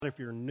If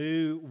you're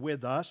new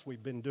with us,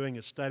 we've been doing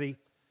a study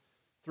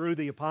through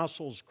the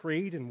Apostles'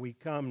 Creed, and we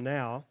come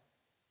now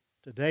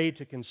today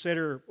to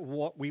consider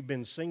what we've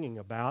been singing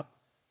about,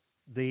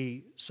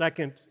 the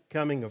second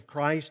coming of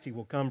Christ. He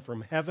will come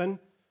from heaven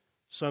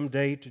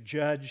someday to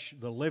judge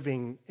the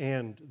living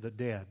and the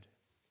dead.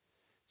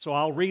 So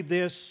I'll read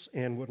this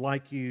and would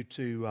like you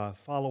to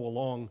follow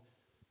along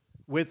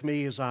with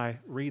me as I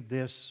read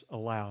this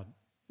aloud.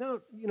 Now,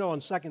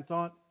 on second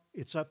thought,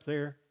 it's up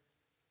there.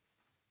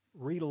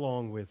 Read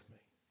along with me.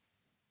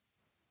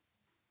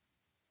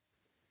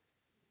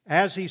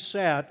 As he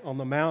sat on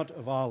the Mount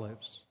of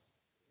Olives,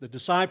 the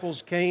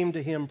disciples came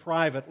to him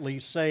privately,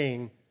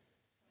 saying,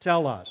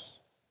 "Tell us,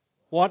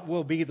 what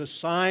will be the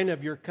sign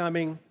of your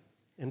coming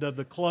and of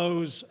the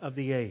close of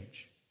the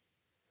age?"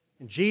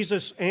 And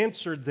Jesus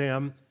answered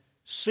them,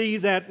 "See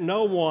that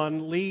no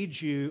one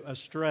leads you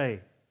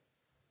astray.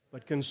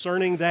 But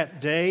concerning that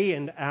day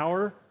and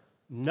hour,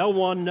 no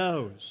one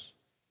knows,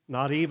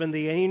 not even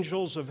the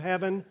angels of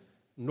heaven,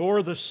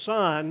 nor the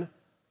Son,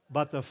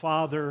 but the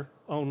Father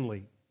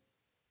only.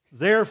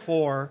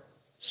 Therefore,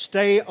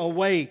 stay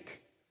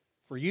awake,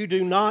 for you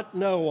do not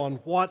know on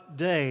what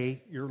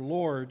day your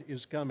Lord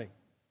is coming.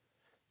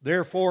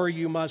 Therefore,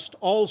 you must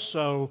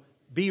also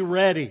be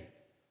ready,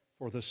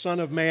 for the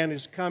Son of Man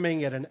is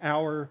coming at an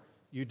hour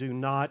you do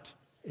not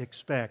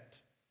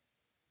expect.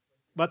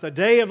 But the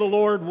day of the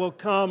Lord will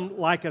come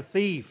like a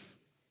thief,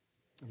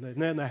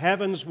 and then the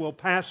heavens will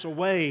pass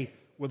away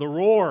with a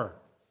roar.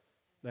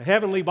 The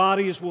heavenly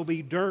bodies will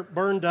be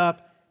burned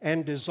up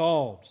and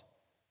dissolved,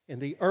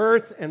 and the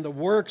earth and the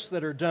works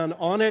that are done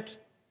on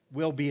it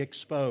will be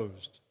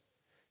exposed.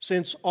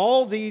 Since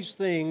all these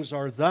things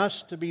are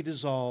thus to be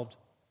dissolved,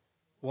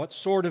 what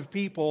sort of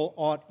people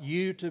ought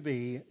you to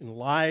be in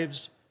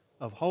lives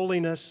of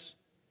holiness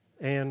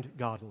and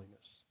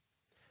godliness?"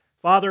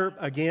 Father,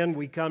 again,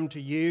 we come to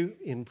you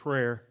in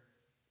prayer.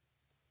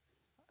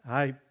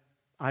 I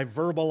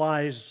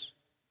verbalize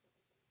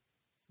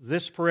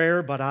this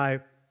prayer, but I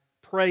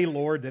pray,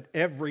 Lord, that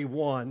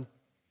everyone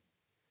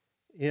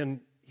in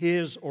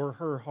his or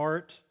her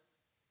heart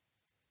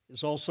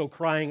is also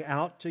crying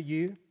out to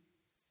you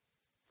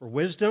for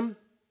wisdom,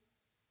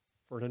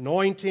 for an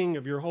anointing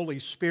of your Holy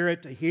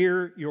Spirit to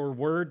hear your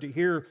word, to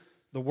hear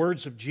the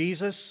words of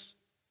Jesus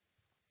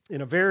in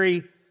a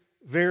very,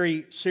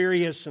 very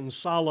serious and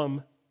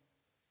solemn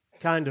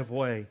kind of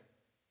way.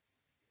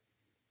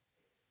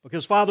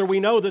 Because, Father, we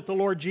know that the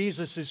Lord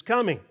Jesus is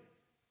coming.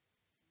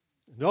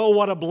 And oh,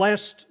 what a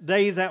blessed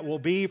day that will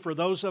be for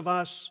those of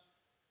us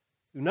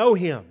who know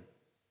Him,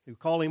 who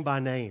call Him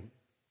by name.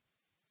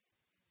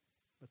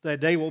 But that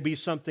day will be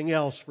something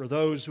else for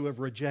those who have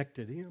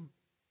rejected Him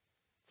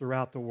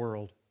throughout the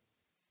world.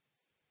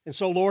 And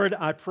so, Lord,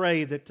 I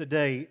pray that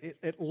today,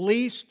 at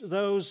least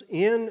those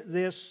in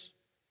this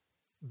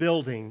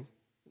building,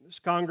 this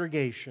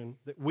congregation,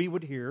 that we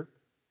would hear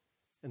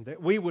and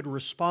that we would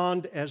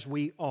respond as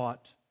we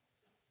ought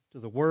to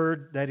the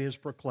word that is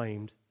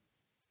proclaimed.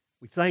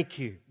 We thank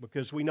you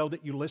because we know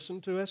that you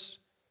listen to us,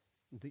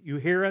 that you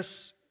hear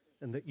us,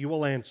 and that you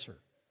will answer.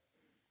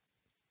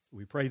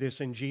 We pray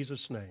this in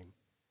Jesus' name.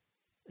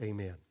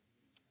 Amen.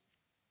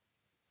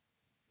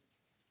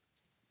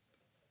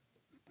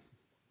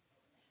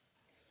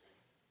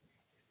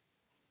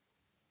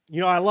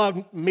 I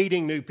love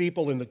meeting new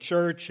people in the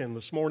church, and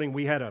this morning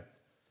we had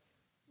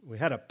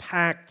a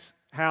packed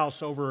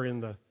house over in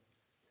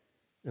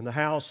the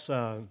house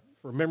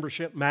for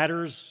Membership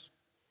Matters.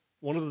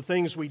 One of the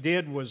things we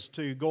did was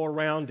to go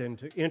around and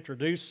to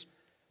introduce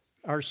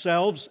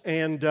ourselves,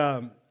 and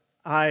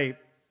I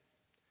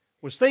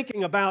was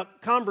thinking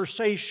about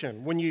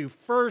conversation. When you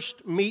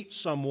first meet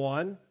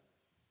someone,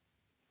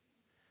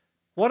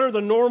 what are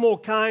the normal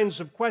kinds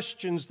of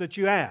questions that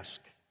you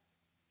ask?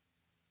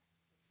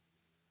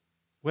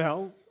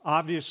 Well,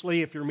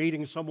 obviously, if you're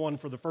meeting someone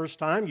for the first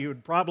time, you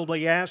would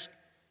probably ask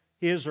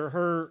his or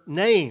her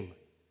name.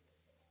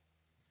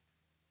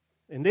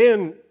 And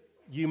then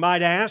you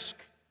might ask,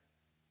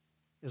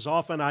 as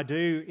often I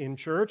do in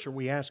church, or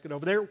we ask it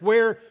over there,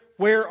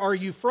 where are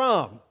you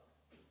from?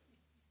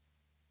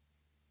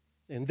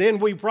 And then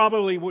we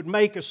probably would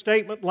make a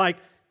statement like,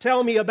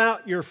 tell me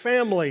about your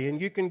family,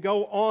 and you can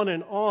go on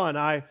and on.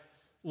 I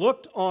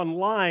looked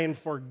online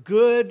for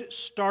good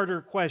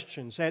starter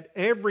questions, had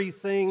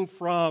everything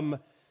from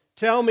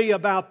tell me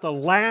about the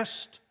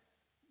last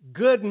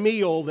good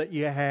meal that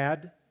you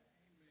had,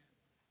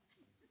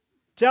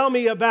 tell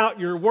me about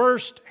your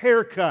worst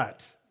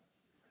haircut.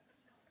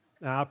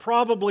 Now,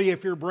 probably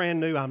if you're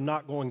brand new, I'm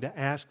not going to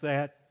ask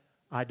that.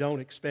 I don't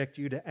expect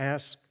you to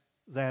ask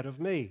that of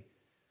me.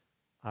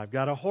 I've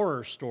got a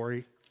horror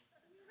story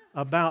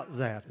about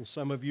that, and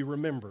some of you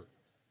remember.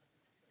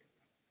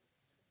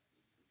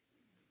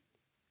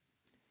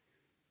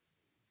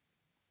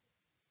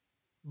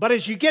 But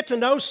as you get to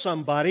know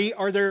somebody,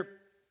 are there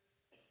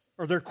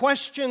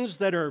questions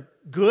that are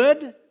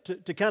good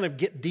to kind of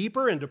get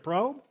deeper and to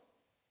probe?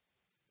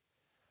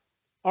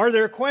 Are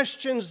there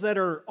questions that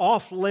are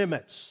off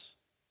limits?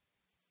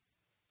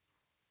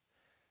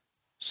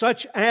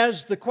 Such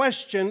as the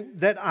question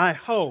that I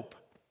hope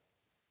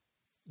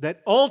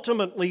that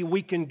ultimately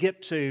we can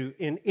get to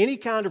in any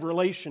kind of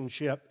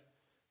relationship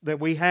that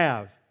we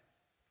have.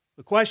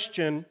 The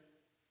question,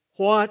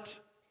 what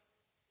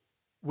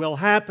will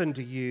happen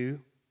to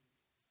you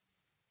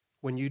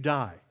when you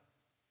die?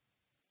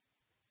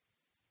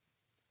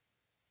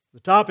 The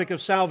topic of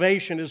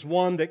salvation is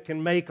one that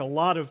can make a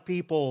lot of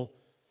people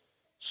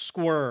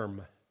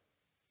squirm.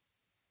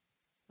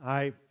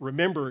 I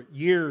remember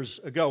years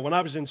ago when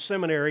I was in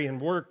seminary and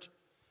worked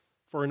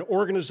for an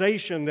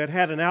organization that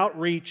had an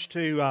outreach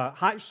to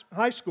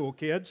high school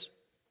kids,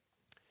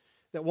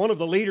 that one of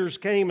the leaders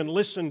came and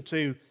listened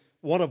to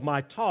one of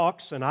my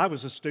talks, and I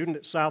was a student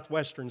at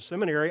Southwestern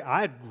Seminary.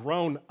 I had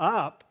grown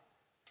up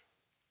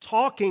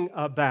talking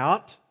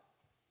about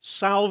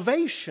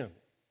salvation.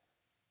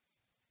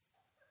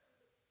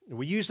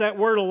 We use that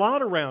word a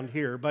lot around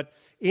here, but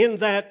in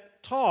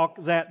that talk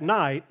that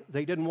night,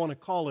 they didn't want to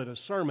call it a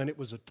sermon, it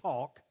was a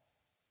talk.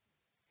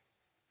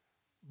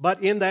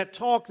 But in that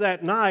talk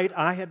that night,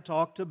 I had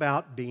talked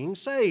about being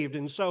saved.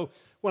 And so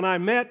when I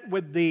met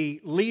with the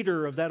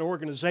leader of that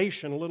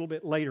organization a little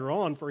bit later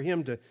on for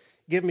him to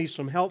give me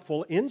some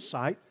helpful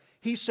insight,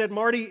 he said,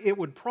 "Marty, it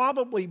would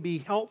probably be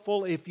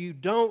helpful if you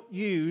don't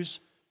use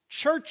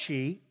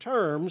churchy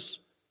terms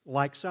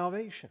like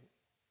salvation."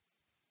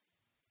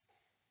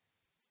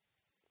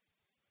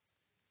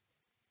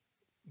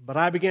 But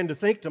I began to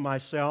think to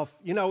myself,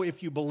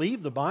 if you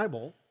believe the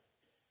Bible,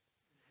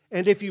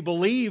 and if you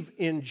believe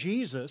in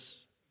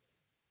Jesus,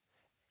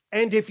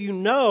 and if you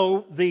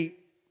know the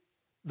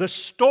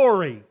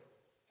story,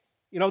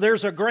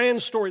 there's a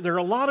grand story. There are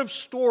a lot of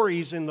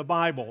stories in the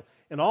Bible,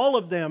 and all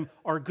of them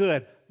are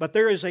good. But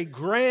there is a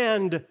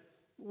grand,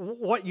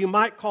 what you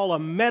might call a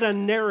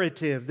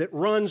meta-narrative that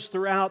runs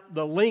throughout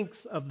the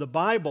length of the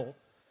Bible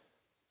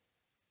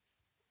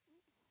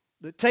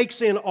that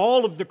takes in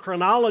all of the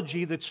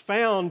chronology that's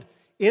found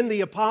in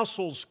the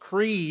Apostles'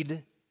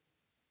 Creed.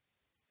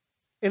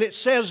 And it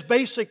says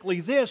basically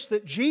this,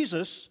 that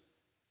Jesus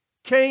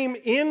came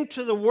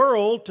into the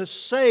world to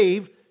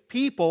save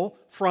people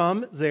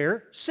from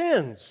their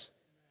sins.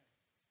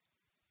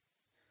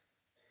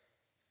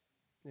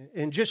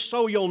 And just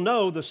so you'll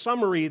know, the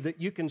summary that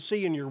you can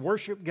see in your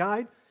worship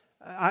guide,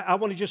 I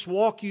want to just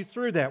walk you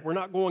through that. We're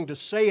not going to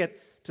say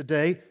it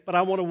today, but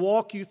I want to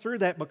walk you through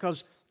that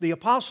because the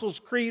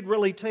Apostles' Creed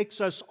really takes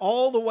us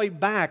all the way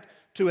back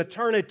to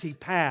eternity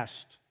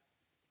past.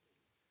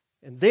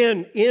 And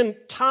then in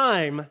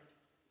time,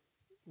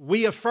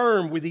 we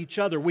affirm with each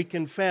other, we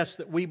confess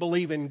that we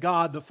believe in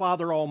God, the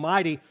Father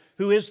Almighty,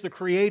 who is the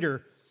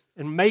creator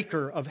and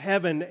maker of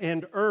heaven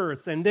and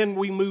earth. And then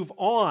we move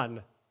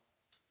on.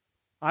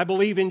 I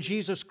believe in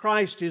Jesus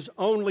Christ, His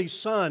only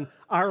Son,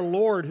 our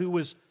Lord, who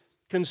was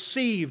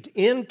conceived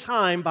in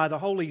time by the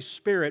Holy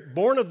Spirit,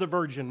 born of the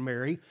Virgin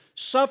Mary,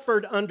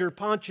 suffered under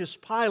Pontius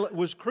Pilate,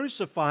 was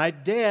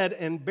crucified, dead,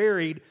 and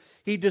buried.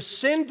 He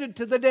descended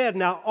to the dead.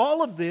 Now,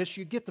 all of this,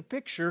 you get the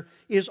picture,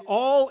 is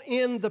all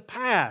in the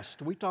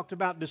past. We talked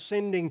about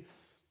descending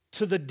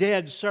to the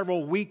dead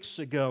several weeks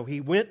ago.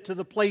 He went to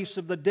the place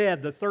of the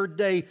dead. The third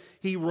day,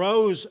 He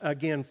rose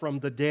again from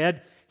the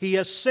dead. He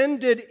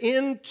ascended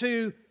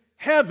into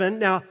heaven.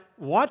 Now,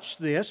 watch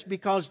this,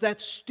 because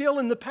that's still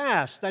in the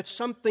past. That's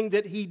something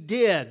that He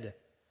did.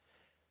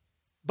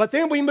 But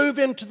then we move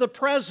into the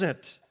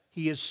present.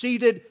 He is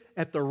seated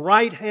at the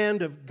right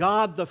hand of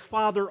God the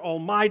Father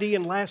Almighty.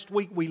 And last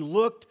week we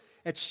looked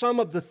at some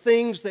of the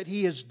things that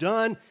He has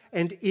done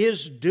and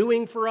is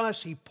doing for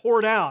us. He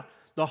poured out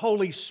the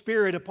Holy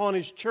Spirit upon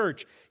His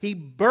church. He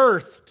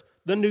birthed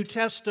the New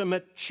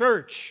Testament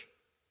church.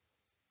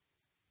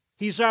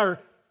 He's our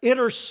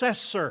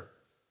intercessor.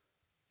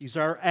 He's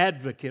our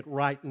advocate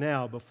right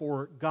now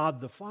before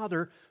God the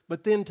Father.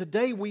 But then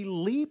today we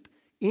leap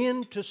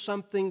into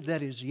something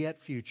that is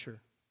yet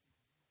future,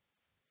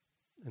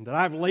 and that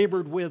I've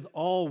labored with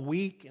all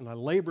week, and I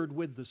labored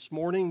with this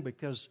morning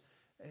because,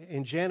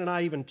 and Jan and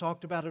I even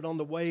talked about it on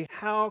the way,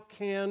 how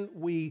can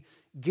we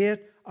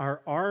get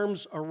our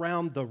arms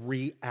around the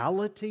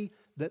reality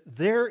that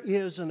there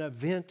is an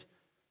event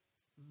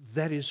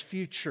that is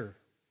future?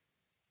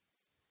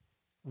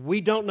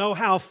 We don't know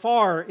how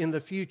far in the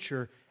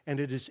future,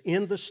 and it is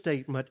in the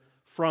statement,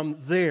 from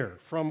there.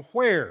 From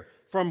where?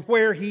 From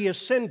where He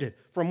ascended.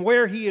 From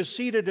where He is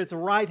seated at the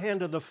right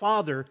hand of the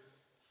Father,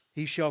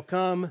 He shall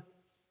come.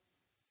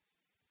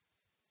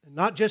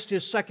 Not just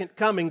His second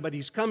coming, but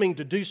He's coming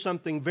to do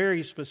something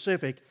very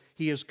specific.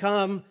 He is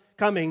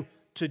coming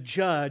to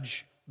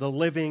judge the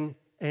living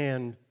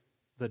and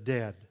the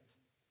dead.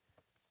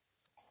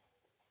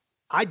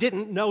 I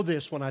didn't know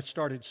this when I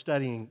started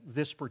studying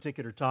this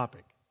particular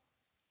topic.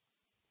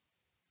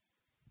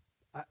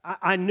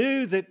 I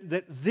knew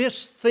that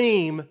this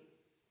theme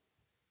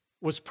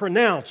was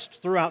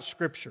pronounced throughout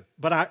Scripture,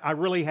 but I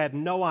really had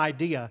no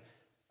idea.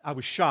 I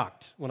was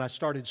shocked when I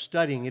started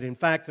studying it. In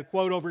fact, the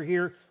quote over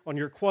here on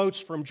your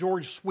quotes from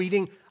George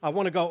Sweeting, I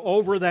want to go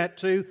over that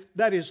too.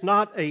 That is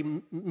not a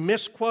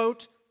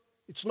misquote.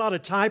 It's not a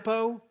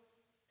typo.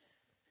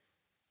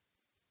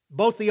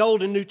 Both the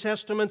Old and New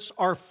Testaments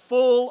are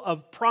full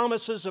of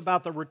promises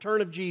about the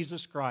return of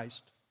Jesus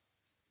Christ.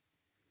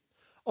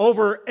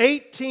 Over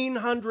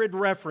 1,800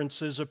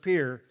 references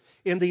appear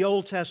in the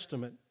Old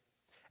Testament,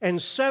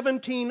 and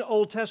 17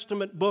 Old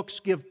Testament books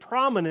give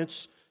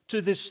prominence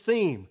to this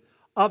theme.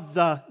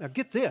 Now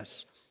get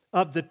this,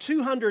 of the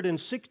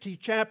 260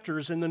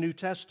 chapters in the New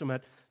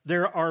Testament,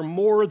 there are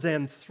more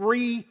than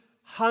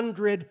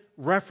 300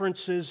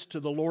 references to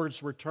the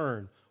Lord's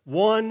return.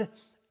 One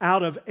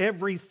out of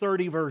every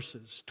 30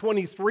 verses.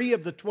 23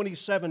 of the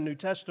 27 New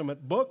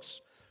Testament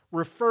books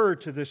refer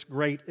to this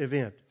great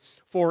event.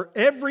 For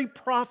every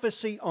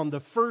prophecy on the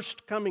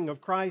first coming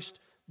of Christ,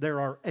 there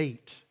are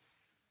 8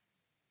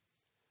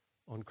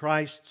 on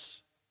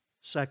Christ's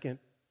second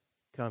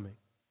coming.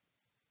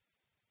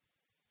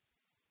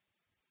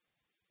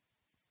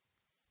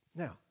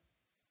 Now,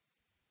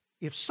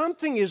 if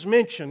something is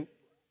mentioned,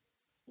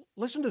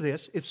 listen to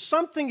this, if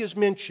something is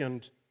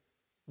mentioned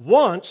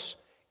once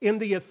in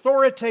the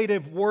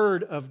authoritative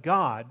Word of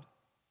God,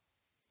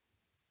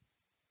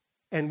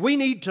 and we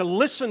need to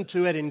listen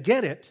to it and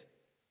get it,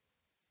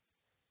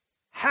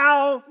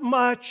 how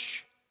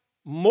much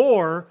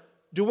more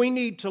do we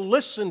need to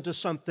listen to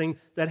something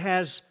that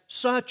has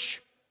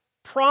such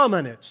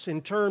prominence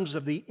in terms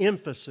of the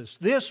emphasis?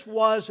 This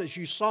was, as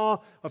you saw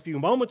a few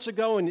moments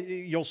ago, and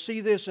you'll see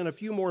this in a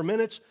few more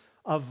minutes,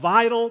 a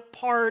vital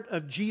part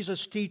of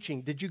Jesus'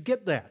 teaching. Did you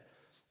get that?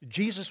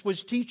 Jesus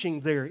was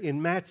teaching there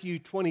in Matthew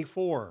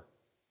 24.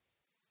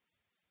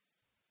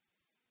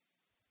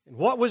 And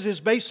what was his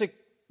basic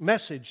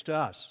message to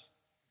us?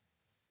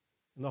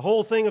 And the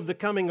whole thing of the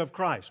coming of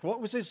Christ. What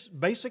was his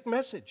basic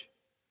message?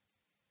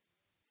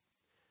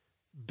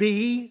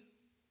 Be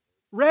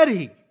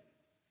ready.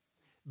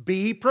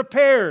 Be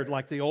prepared,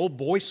 like the old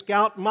Boy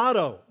Scout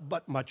motto,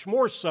 but much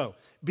more so.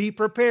 Be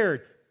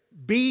prepared.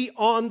 Be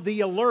on the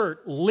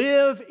alert.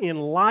 Live in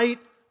light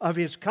of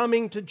his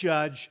coming to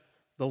judge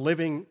the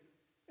living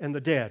and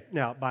the dead.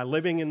 Now, by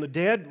living in the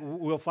dead,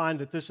 we'll find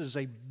that this is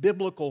a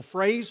biblical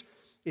phrase.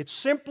 It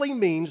simply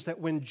means that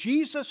when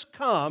Jesus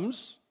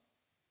comes,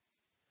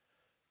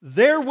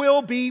 there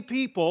will be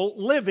people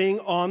living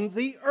on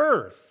the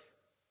earth.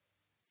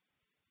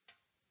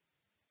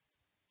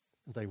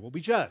 They will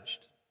be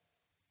judged.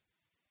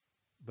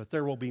 But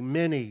there will be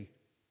many,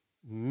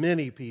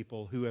 many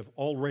people who have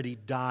already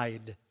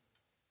died,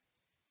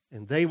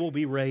 and they will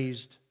be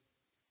raised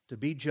to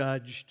be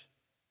judged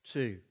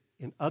too.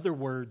 In other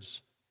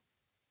words,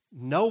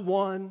 no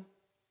one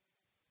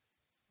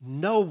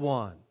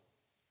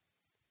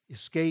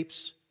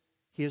escapes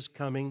his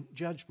coming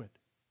judgment,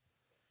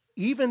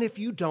 even if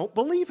you don't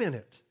believe in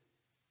it.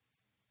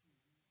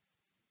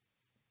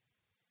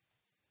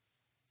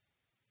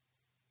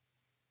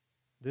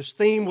 This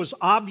theme was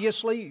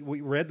obviously,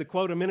 we read the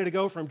quote a minute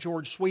ago from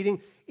George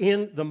Sweeting,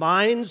 in the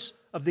minds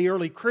of the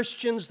early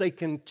Christians. They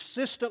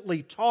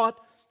consistently taught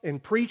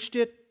and preached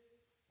it.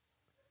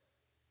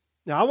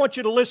 Now, I want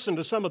you to listen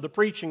to some of the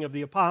preaching of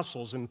the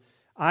apostles, and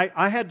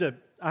I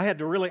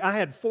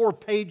had 4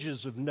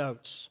 pages of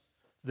notes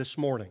this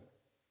morning.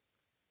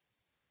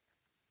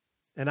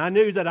 And I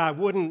knew that I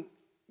wouldn't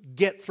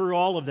get through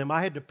all of them.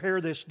 I had to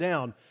pare this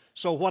down.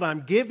 So what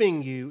I'm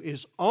giving you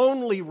is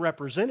only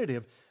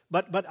representative,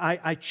 but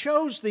I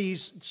chose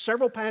these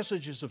several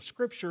passages of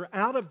Scripture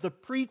out of the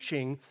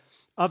preaching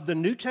of the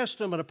New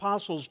Testament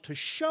apostles to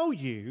show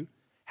you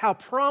how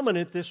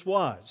prominent this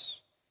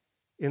was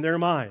in their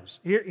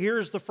minds.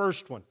 Here's the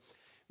first one.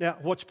 Now,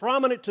 what's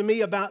prominent to me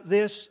about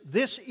this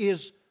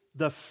is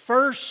the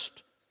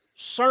first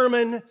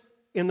sermon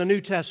in the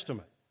New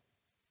Testament.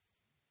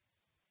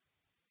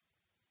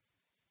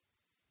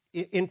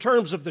 In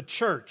terms of the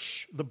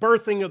church, the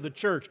birthing of the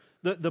church,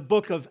 the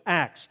book of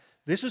Acts.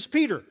 This is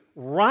Peter,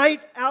 right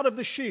out of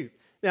the chute.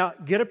 Now,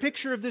 get a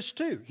picture of this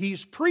too.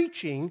 He's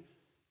preaching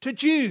to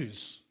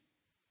Jews.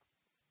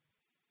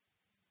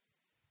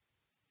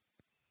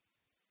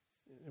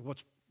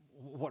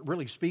 What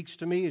really speaks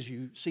to me as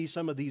you see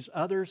some of these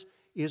others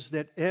is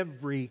that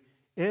every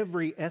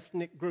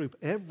ethnic group,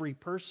 every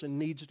person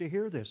needs to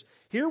hear this.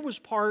 Here was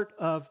part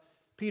of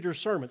Peter's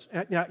sermons.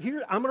 Now,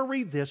 here, I'm going to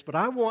read this, but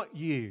I want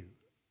you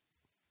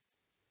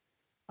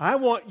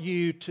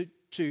to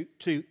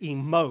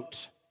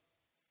emote,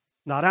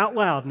 not out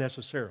loud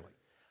necessarily.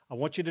 I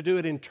want you to do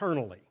it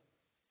internally.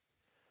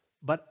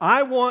 But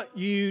I want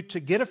you to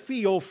get a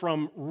feel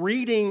from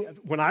reading,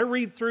 when I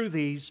read through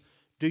these,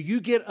 do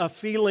you get a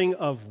feeling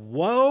of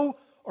woe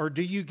or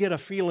do you get a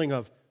feeling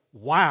of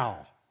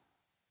wow?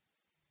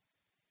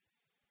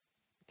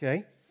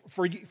 Okay?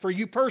 For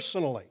you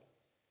personally.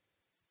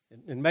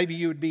 And maybe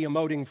you would be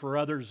emoting for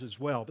others as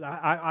well. But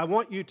I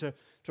want you to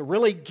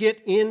really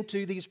get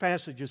into these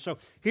passages. So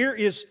here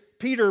is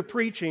Peter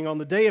preaching on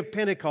the day of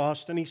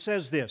Pentecost, and he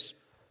says this: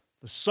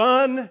 the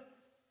sun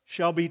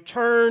shall be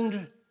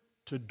turned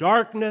to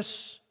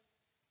darkness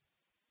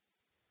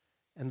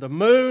and the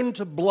moon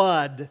to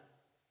blood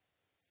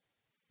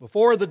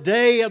before the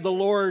day of the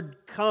Lord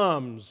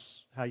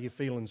comes. How you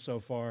feeling so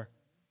far?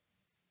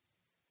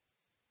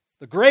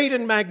 The great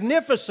and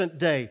magnificent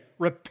day.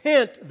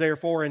 Repent,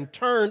 therefore, and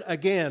turn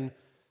again,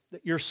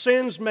 that your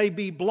sins may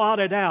be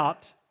blotted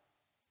out,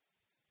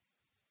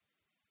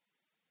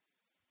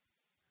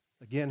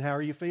 Again, how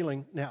are you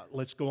feeling? Now,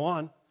 let's go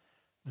on.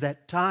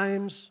 That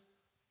times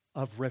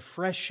of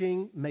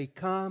refreshing may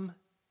come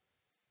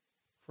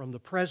from the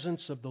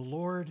presence of the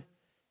Lord,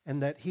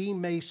 and that He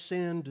may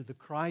send the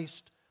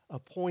Christ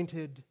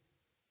appointed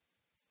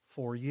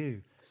for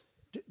you.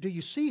 Do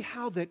you see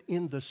how that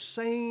in the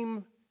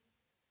same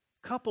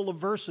couple of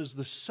verses,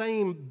 the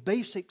same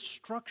basic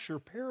structure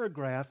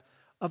paragraph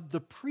of the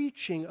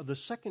preaching of the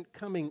second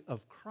coming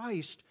of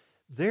Christ,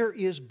 there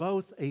is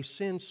both a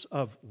sense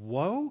of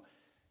woe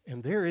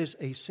and there is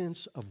a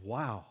sense of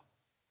wow.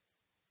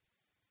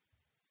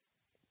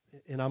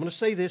 And I'm going to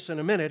say this in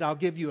a minute. I'll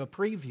give you a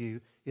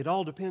preview. It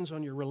all depends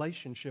on your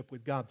relationship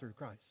with God through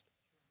Christ.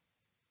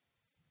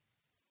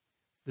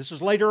 This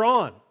is later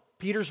on.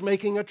 Peter's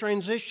making a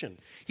transition.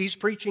 He's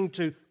preaching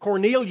to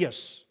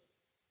Cornelius,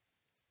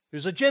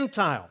 who's a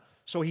Gentile.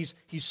 So he's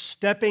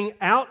stepping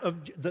out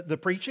of the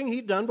preaching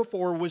he'd done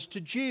before was to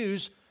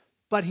Jews,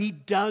 but he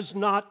does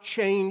not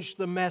change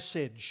the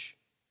message.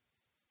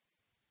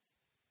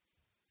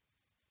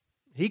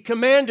 He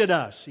commanded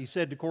us, he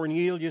said to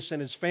Cornelius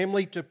and his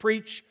family, to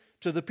preach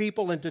to the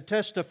people and to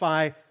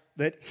testify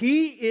that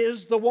He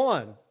is the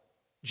one,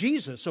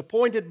 Jesus,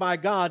 appointed by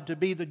God to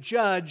be the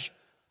judge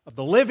of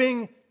the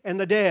living and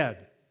the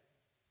dead.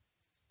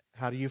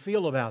 How do you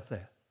feel about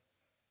that?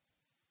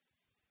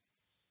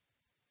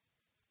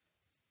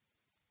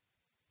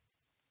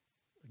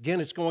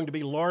 Again, it's going to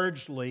be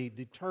largely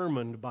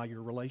determined by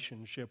your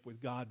relationship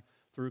with God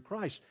through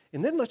Christ.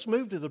 And then let's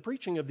move to the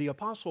preaching of the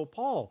Apostle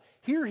Paul.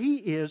 Here he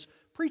is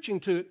preaching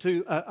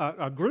to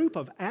a group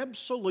of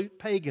absolute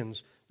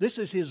pagans. This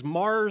is his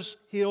Mars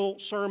Hill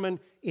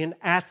sermon in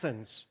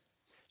Athens.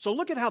 So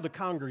look at how the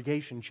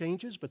congregation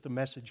changes, but the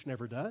message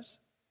never does.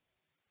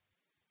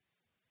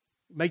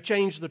 It may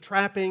change the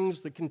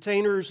trappings, the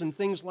containers, and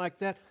things like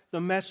that.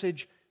 The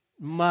message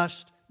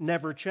must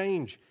never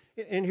change.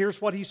 And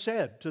here's what he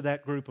said to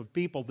that group of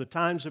people. The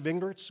times of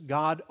ignorance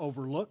God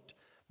overlooked,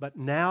 but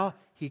now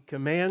He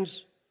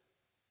commands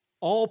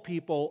all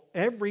people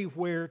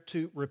everywhere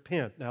to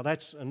repent. Now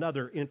that's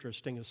another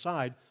interesting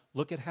aside.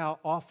 Look at how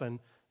often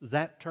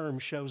that term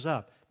shows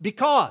up.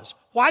 Because,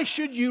 why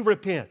should you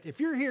repent? If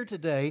you're here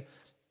today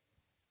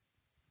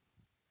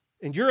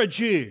and you're a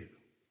Jew,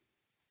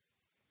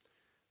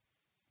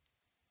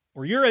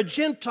 or you're a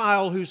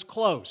Gentile who's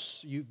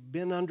close, you've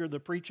been under the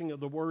preaching of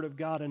the Word of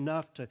God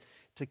enough to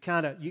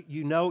kind of,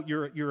 you know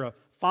you're a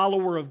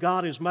follower of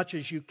God as much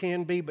as you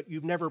can be, but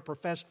you've never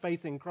professed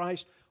faith in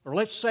Christ. Or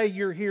let's say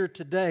you're here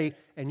today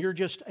and you're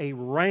just a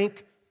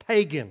rank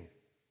pagan.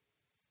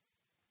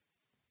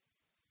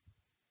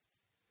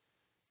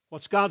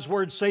 What's God's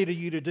Word say to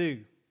you to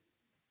do?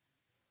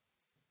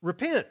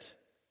 Repent.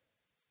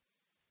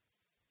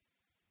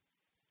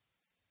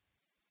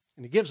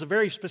 And He gives a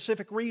very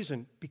specific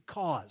reason.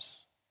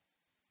 Because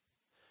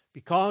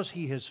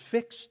He has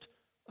fixed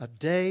a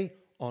day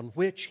on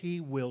which He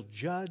will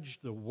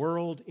judge the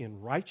world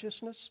in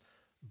righteousness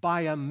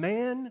by a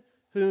man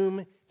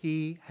whom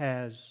He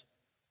has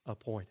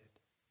appointed.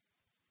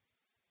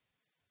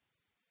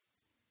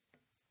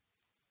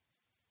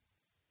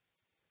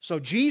 So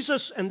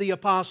Jesus and the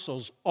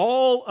apostles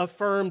all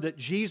affirm that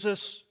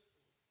Jesus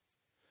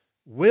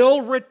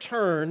will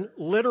return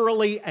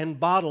literally and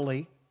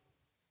bodily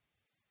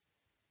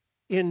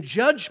in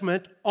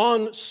judgment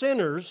on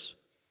sinners.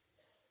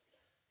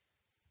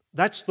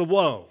 That's the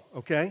woe,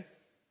 okay?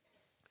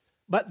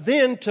 But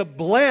then to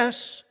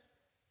bless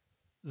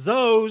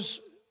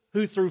those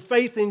who through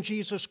faith in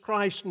Jesus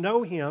Christ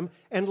know Him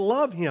and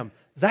love Him.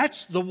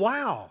 That's the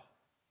wow.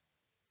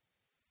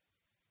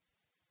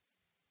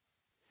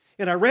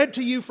 And I read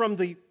to you from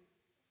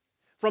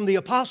the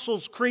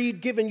Apostles'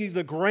 Creed, giving you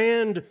the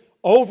grand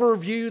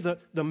overview,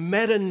 the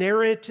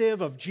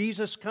meta-narrative of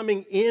Jesus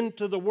coming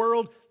into the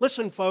world.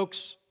 Listen,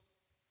 folks,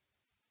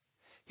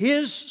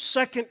 His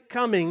second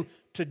coming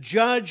to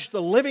judge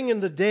the living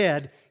and the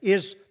dead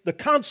is the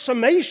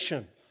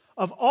consummation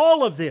of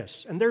all of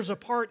this. And there's a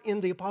part in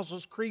the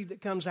Apostles' Creed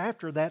that comes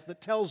after that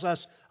tells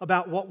us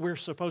about what we're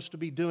supposed to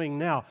be doing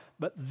now.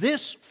 But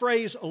this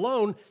phrase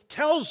alone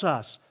tells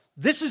us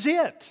this is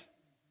it.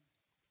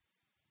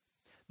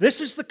 This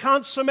is the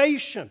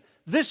consummation.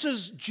 This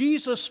is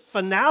Jesus'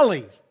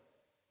 finale.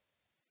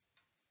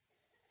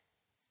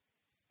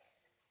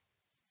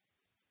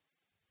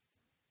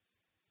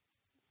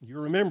 You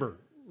remember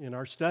in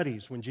our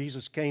studies when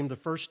Jesus came the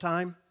first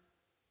time,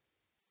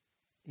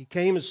 He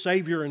came as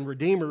Savior and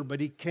Redeemer, but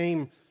He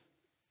came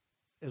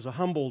as a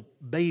humble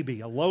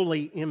baby, a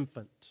lowly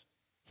infant.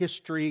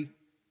 History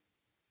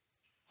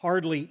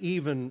hardly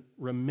even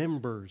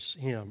remembers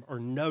Him or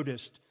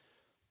noticed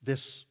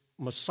this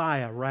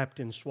Messiah wrapped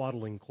in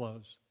swaddling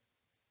clothes.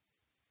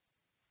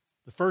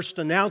 The first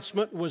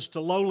announcement was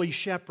to lowly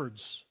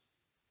shepherds.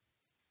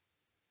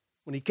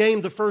 When He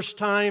came the first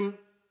time,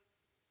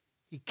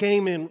 He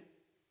came in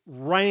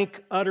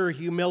rank, utter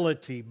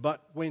humility.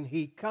 But when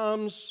He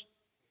comes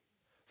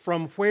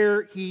from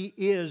where He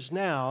is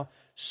now,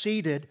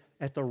 seated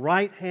at the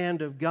right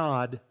hand of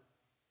God,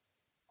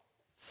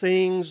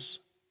 things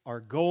are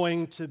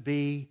going to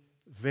be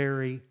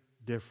very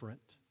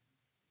different.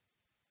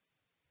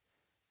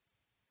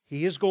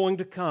 He is going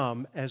to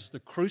come as the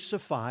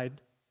crucified,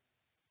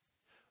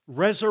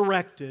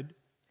 resurrected,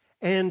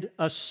 and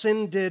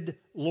ascended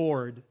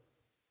Lord,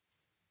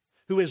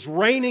 who is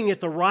reigning at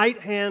the right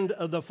hand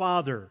of the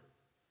Father.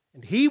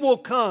 And He will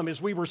come,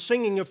 as we were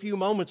singing a few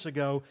moments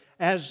ago,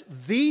 as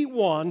the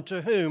one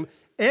to whom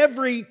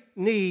every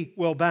knee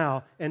will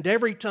bow and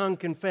every tongue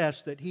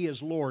confess that He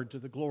is Lord, to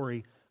the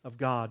glory of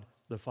God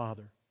the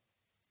Father.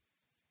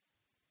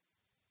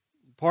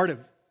 Part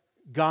of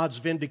God's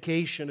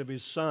vindication of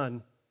His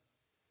Son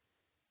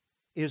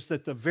is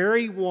that the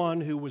very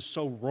one who was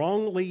so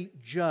wrongly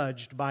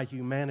judged by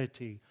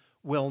humanity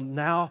will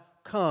now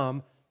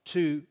come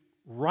to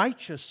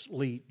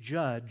righteously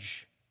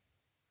judge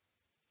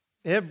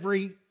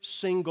every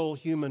single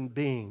human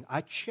being.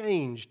 I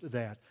changed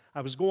that. I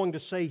was going to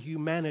say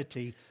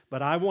humanity,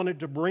 but I wanted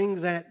to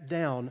bring that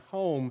down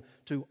home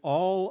to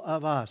all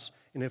of us.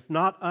 And if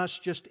not us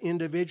just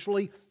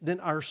individually, then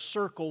our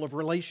circle of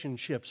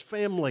relationships,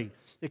 family,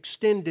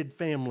 extended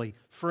family,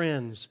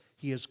 friends.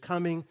 He is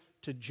coming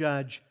to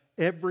judge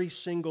every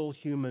single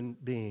human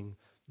being.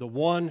 The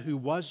one who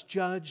was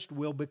judged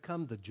will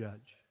become the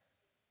judge.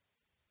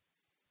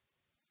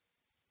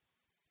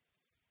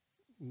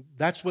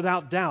 That's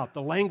without doubt.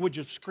 The language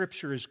of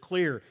Scripture is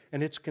clear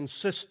and it's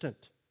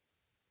consistent.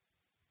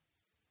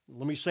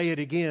 Let me say it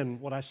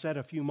again, what I said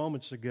a few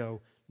moments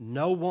ago.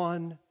 No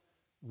one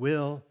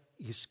will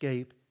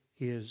escape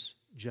His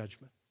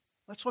judgment.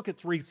 Let's look at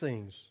three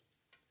things,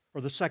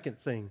 or the second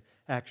thing,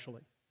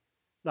 actually.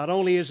 Not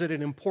only is it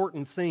an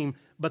important theme,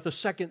 but the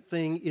second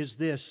thing is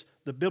this.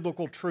 The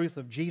biblical truth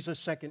of Jesus'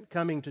 second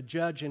coming to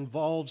judge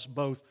involves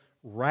both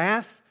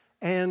wrath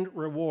and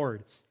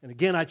reward. And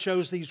again, I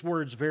chose these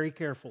words very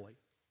carefully.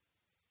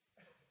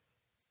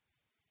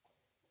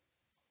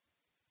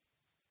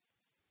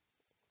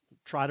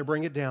 Try to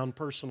bring it down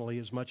personally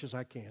as much as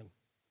I can.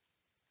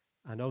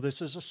 I know this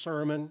is a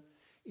sermon.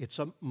 It's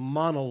a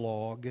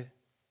monologue.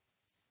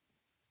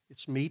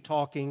 It's me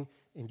talking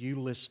and you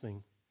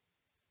listening.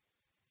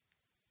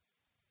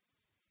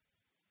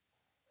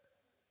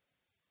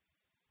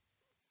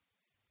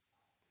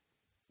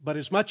 But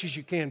as much as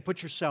you can,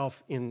 put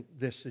yourself in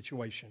this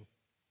situation.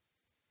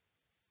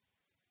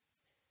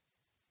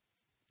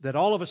 That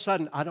all of a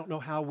sudden, I don't know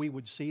how we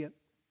would see it.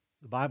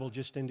 The Bible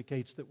just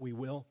indicates that we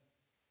will.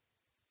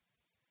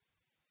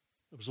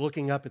 I was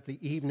looking up at the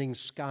evening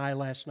sky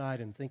last night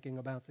and thinking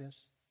about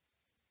this.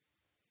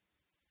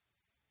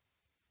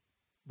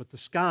 But the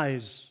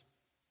skies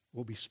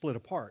will be split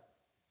apart.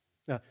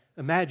 Now,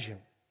 imagine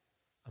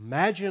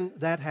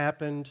that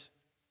happened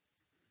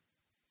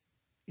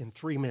in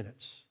 3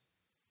 minutes.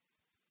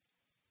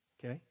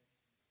 Okay?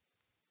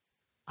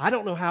 I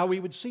don't know how we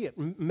would see it.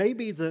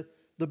 Maybe the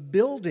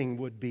building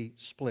would be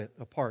split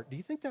apart. Do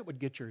you think that would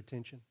get your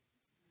attention?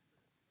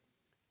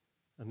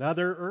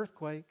 Another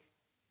earthquake?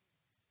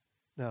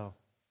 No.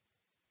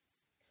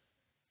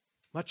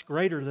 Much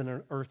greater than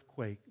an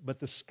earthquake. But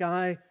the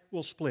sky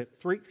will split.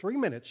 3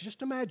 minutes.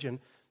 Just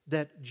imagine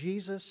that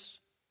Jesus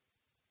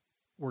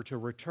were to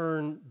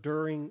return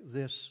during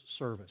this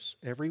service.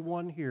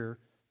 Everyone here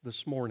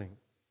this morning.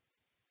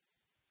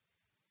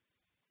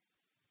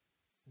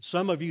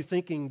 Some of you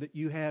thinking that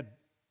you had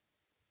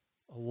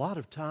a lot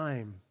of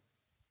time.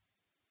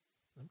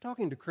 I'm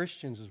talking to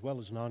Christians as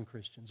well as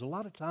non-Christians. A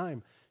lot of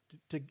time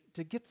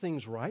to get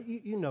things right.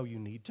 You know you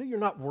need to. You're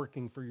not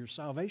working for your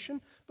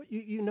salvation, but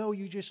you know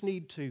you just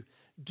need to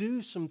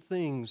do some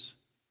things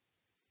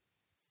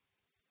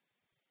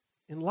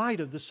in light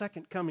of the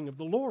second coming of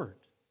the Lord.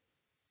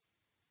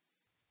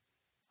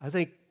 I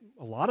think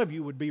a lot of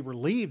you would be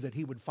relieved that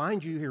He would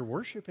find you here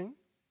worshiping.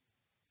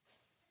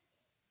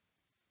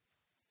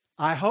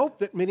 I hope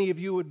that many of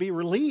you would be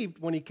relieved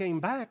when He came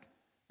back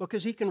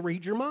because He can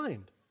read your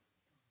mind.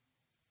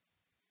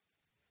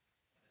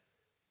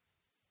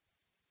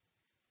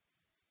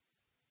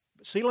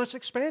 But see, let's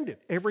expand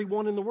it.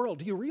 Everyone in the world.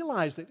 Do you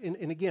realize that,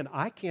 and again,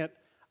 I can't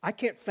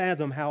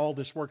fathom how all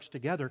this works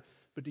together,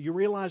 but do you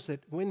realize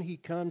that when He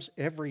comes,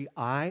 every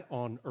eye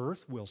on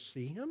earth will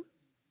see Him?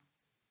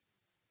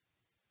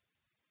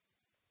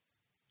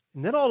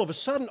 And then all of a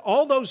sudden,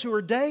 all those who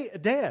are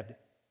dead,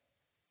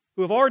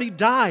 who have already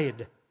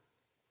died,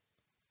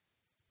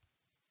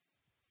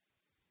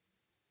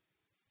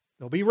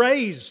 they'll be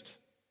raised.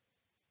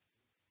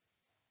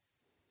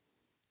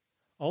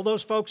 All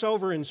those folks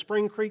over in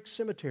Spring Creek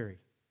Cemetery.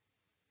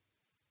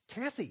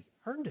 Kathy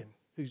Herndon,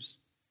 who's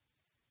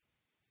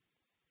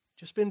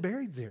just been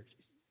buried there,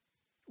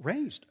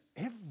 raised.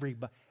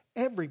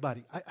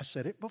 Everybody. I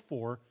said it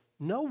before,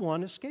 no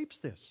one escapes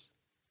this.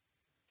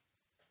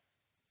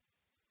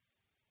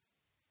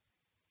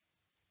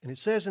 And it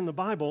says in the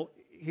Bible,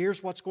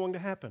 here's what's going to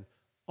happen.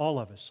 All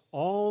of us,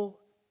 all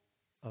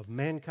of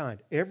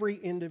mankind, every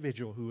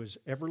individual who has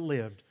ever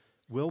lived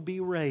will be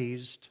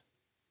raised,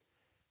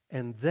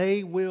 and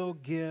they will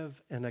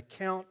give an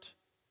account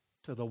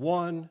to the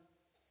one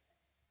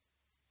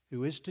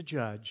who is to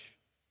judge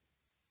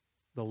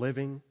the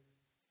living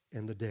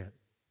and the dead.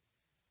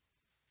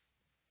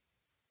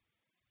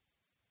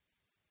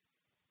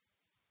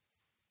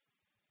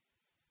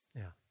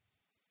 Yeah.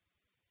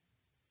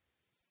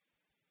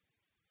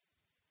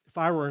 If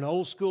I were an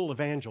old school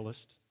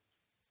evangelist,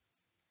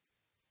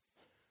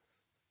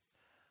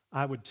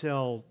 I would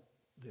tell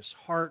this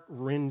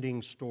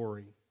heart-rending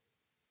story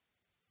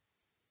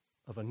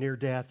of a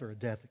near-death or a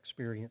death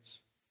experience.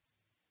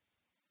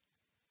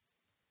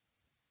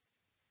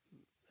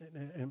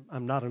 And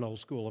I'm not an old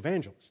school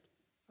evangelist.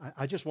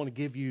 I just want to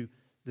give you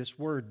this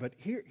word. But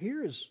here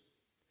is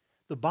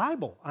the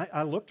Bible.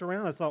 I looked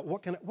around, I thought,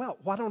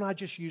 why don't I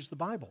just use the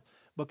Bible?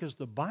 Because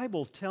the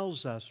Bible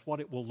tells us what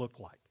it will look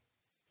like.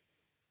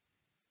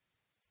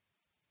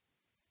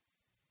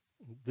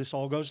 This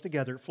all goes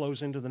together. It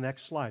flows into the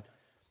next slide.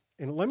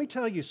 And let me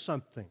tell you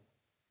something.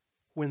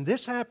 When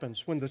this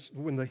happens, when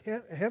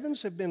the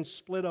heavens have been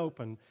split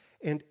open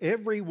and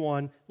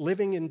everyone,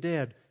 living and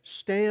dead,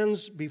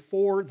 stands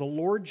before the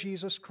Lord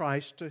Jesus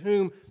Christ, to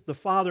whom the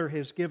Father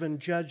has given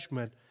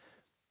judgment,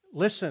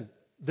 listen,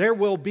 there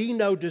will be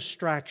no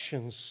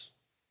distractions.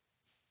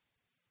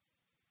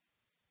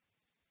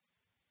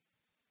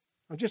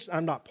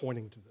 I'm not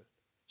pointing to the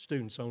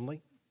students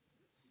only.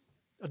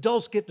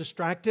 Adults get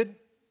distracted,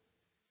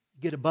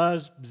 get a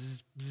buzz,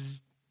 bzz,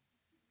 bzz.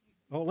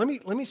 Oh, let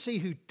me see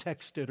who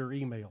texted or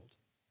emailed.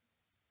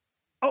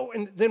 Oh,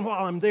 and then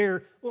while I'm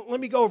there, let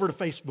me go over to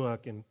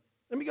Facebook and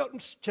let me go and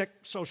check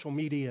social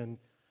media, and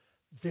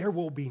there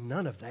will be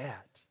none of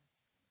that.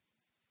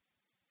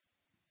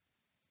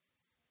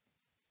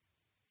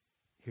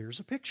 Here's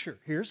a picture.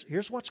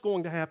 Here's what's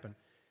going to happen.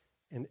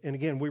 And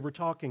again, we were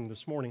talking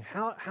this morning.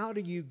 How do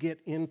you get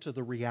into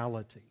the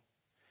reality?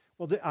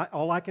 Well,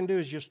 all I can do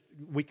is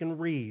we can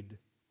read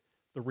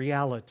the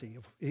reality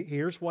of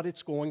here's what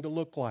it's going to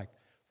look like.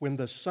 When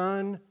the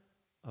Son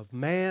of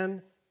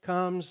Man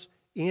comes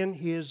in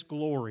His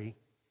glory,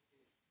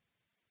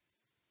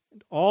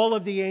 and all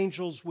of the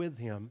angels with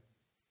Him,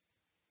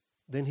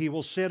 then He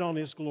will sit on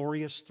His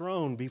glorious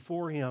throne.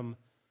 Before Him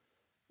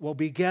will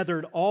be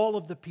gathered all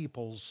of the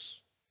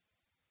peoples.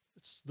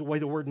 It's the way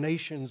the word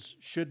nations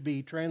should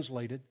be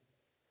translated.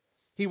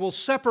 He will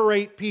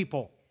separate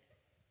people.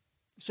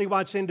 See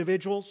why it's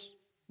individuals?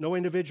 No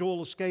individual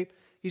will escape.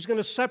 He's going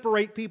to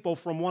separate people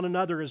from one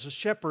another as a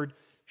shepherd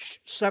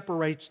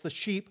separates the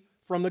sheep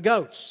from the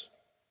goats.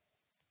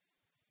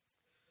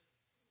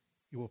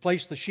 He will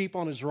place the sheep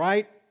on His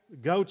right, the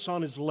goats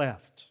on His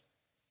left.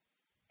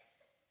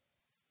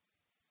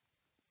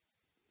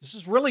 This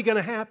is really going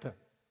to happen.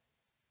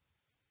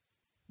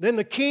 Then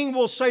the King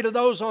will say to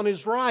those on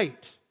His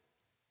right,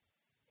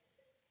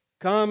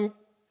 come.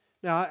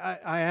 Now,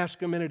 I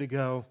asked a minute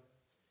ago,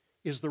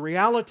 is the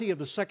reality of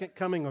the second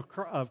coming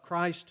of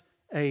Christ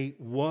a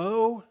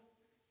woe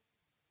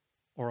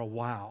or a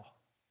wow?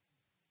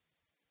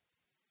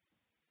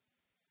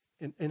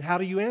 And how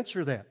do you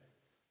answer that?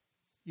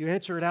 You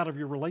answer it out of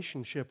your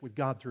relationship with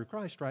God through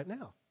Christ right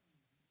now.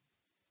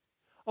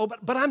 Oh,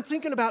 but I'm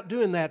thinking about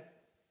doing that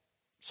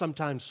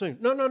sometime soon.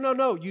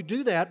 No. You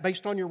do that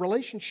based on your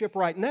relationship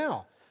right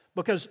now,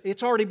 because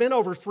it's already been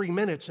over 3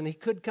 minutes and He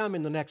could come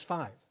in the next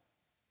 5.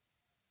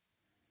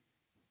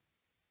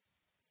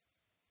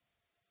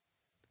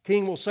 The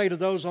King will say to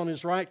those on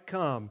His right,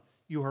 come,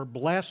 you are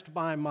blessed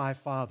by my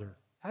Father.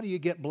 How do you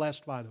get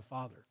blessed by the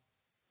Father?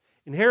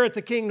 Inherit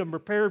the kingdom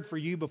prepared for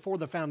you before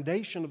the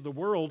foundation of the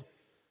world.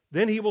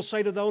 Then He will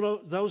say to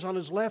those on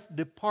His left,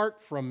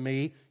 depart from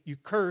me, you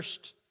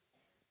cursed,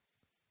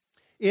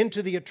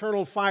 into the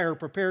eternal fire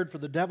prepared for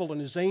the devil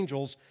and his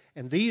angels,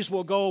 and these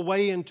will go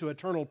away into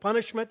eternal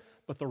punishment,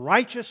 but the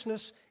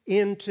righteousness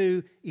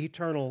into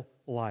eternal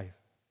life.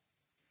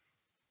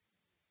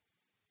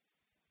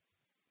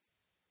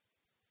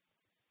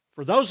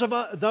 For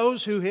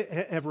those who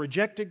have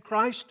rejected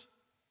Christ,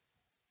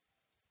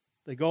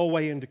 they go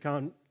away into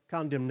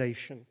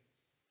condemnation.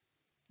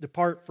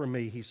 Depart from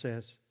me, He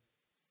says.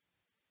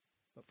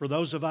 But for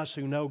those of us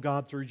who know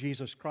God through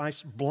Jesus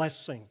Christ,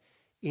 blessing,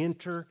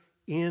 enter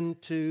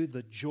into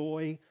the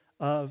joy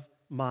of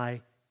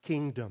my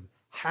kingdom.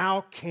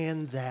 How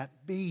can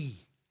that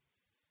be?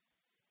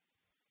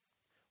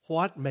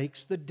 What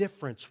makes the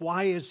difference?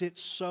 Why is it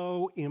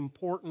so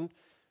important?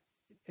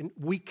 And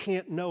we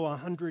can't know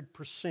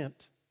 100%.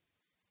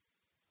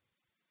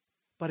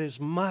 But as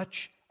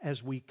much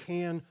as we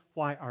can,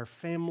 why our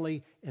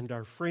family and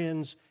our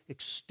friends,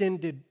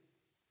 extended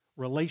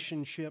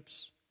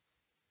relationships,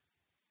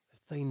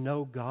 that they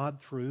know God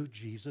through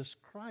Jesus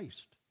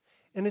Christ.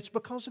 And it's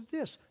because of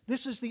this.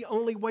 This is the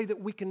only way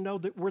that we can know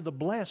that we're the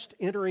blessed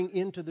entering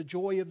into the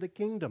joy of the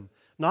kingdom.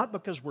 Not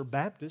because we're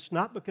Baptists,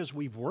 not because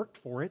we've worked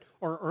for it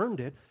or earned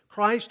it.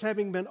 Christ,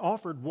 having been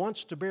offered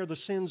once to bear the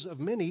sins of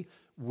many,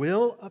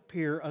 will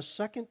appear a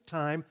second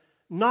time,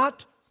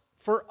 not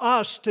for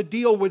us to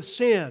deal with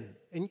sin.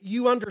 And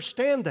you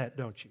understand that,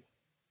 don't you?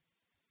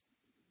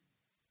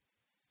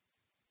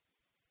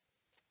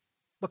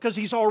 Because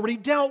He's already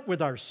dealt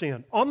with our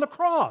sin on the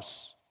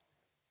cross.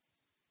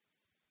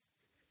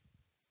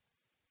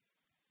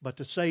 But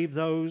to save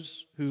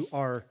those who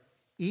are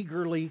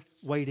eagerly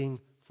waiting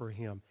for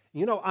Him.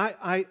 You know,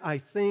 I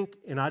think,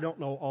 and I don't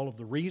know all of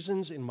the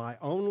reasons in my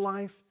own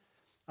life.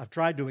 I've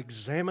tried to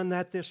examine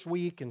that this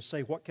week and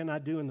say, what can I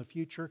do in the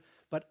future?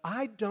 But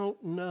I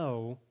don't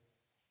know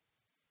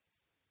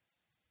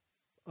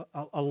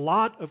a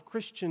lot of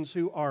Christians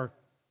who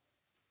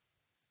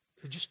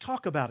they just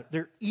talk about it.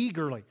 They're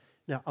eagerly.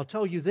 Now, I'll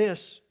tell you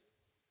this.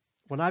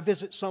 When I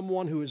visit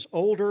someone who is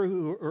older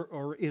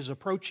or is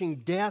approaching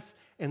death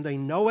and they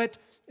know it,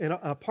 and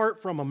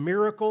apart from a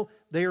miracle,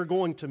 they are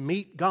going to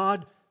meet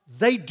God,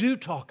 they do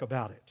talk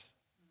about it.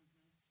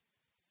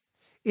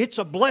 It's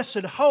a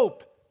blessed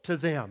hope to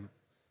them.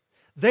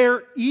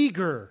 They're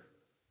eager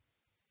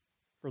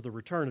for the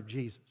return of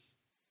Jesus.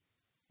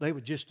 They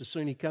would just as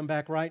soon he come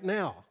back right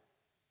now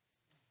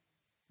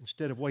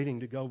instead of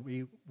waiting to go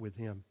be with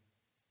Him.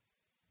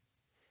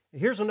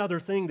 Here's another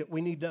thing that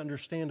we need to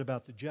understand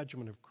about the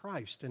judgment of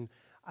Christ, and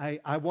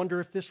I wonder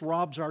if this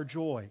robs our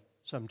joy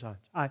sometimes.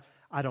 I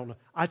don't know.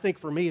 I think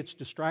for me it's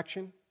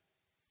distraction.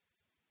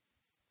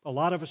 A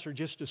lot of us are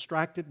just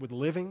distracted with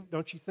living,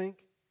 don't you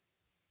think?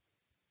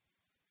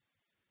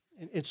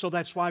 And so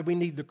that's why we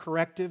need the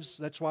correctives.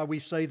 That's why we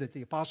say that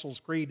the Apostles'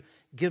 Creed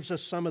gives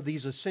us some of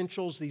these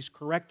essentials, these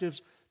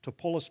correctives to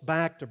pull us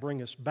back, to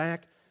bring us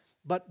back.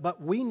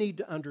 But we need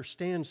to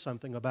understand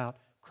something about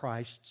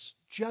Christ's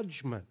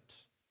judgment.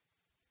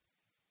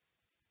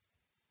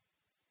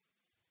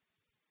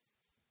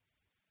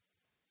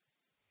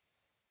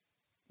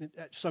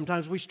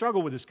 Sometimes we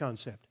struggle with this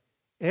concept.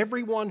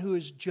 Everyone who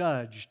is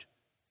judged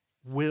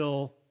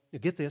will,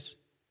 get this,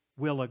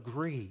 will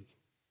agree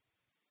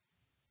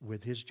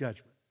with His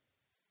judgment.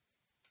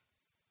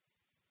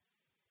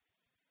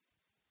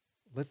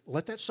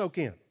 Let that soak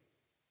in.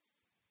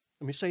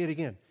 Let me say it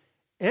again.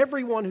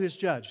 Everyone who is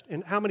judged,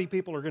 and how many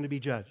people are going to be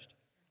judged?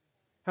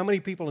 How many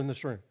people in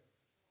this room?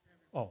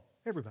 Oh,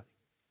 everybody.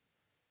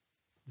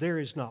 There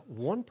is not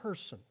one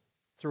person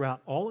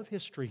throughout all of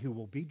history who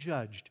will be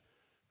judged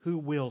who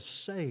will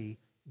say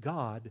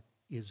God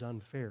is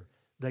unfair.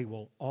 They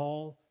will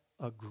all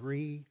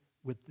agree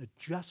with the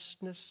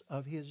justness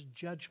of His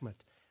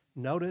judgment.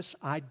 Notice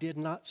I did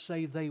not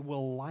say they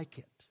will like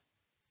it.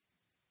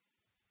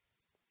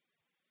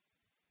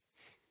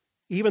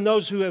 Even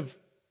those who have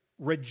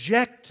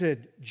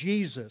rejected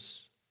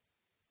Jesus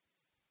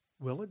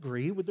will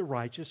agree with the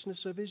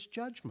righteousness of His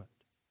judgment.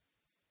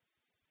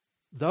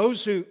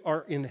 Those who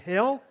are in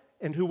hell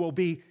and who will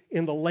be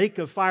in the lake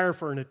of fire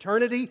for an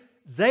eternity,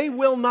 they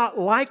will not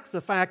like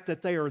the fact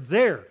that they are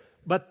there,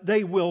 but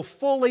they will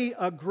fully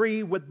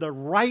agree with the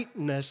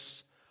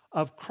rightness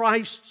of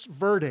Christ's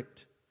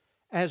verdict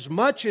as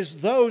much as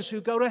those who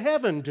go to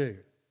heaven do.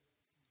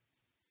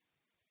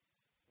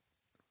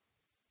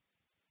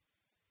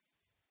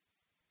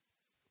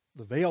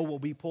 The veil will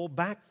be pulled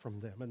back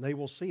from them and they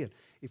will see it.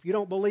 If you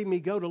don't believe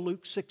me, go to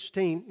Luke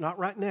 16, not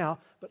right now,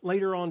 but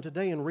later on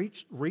today and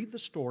read the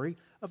story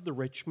of the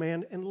rich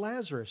man and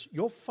Lazarus.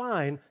 You'll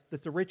find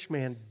that the rich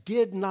man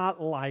did not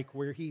like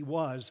where he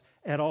was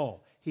at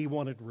all. He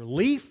wanted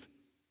relief,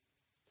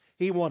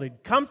 he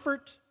wanted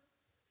comfort,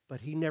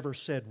 but he never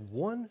said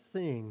one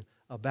thing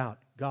about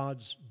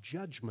God's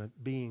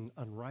judgment being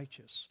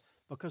unrighteous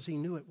because he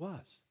knew it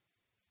was.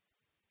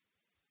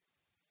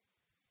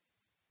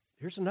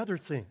 Here's another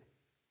thing.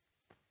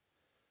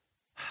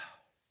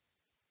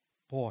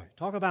 Boy,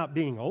 talk about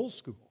being old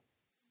school.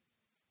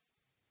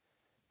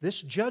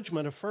 This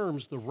judgment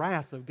affirms the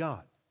wrath of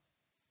God.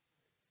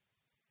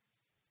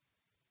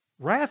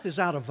 Wrath is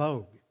out of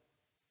vogue.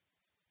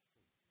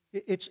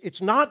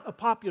 It's not a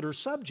popular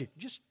subject.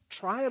 Just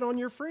try it on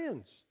your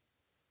friends.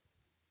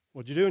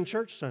 What'd you do in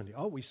church Sunday?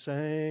 Oh, we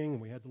sang,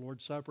 and we had the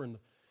Lord's Supper, and the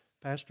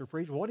pastor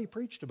preached. What he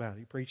preached about?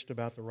 He preached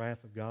about the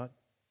wrath of God.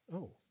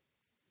 Oh.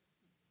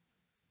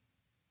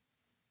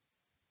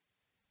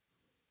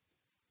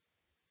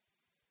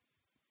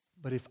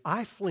 But if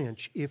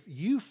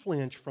you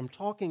flinch from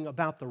talking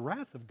about the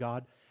wrath of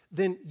God,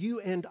 then you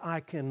and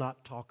I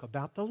cannot talk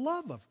about the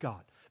love of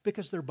God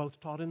because they're both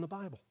taught in the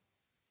Bible.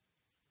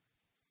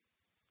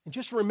 And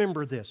just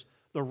remember this,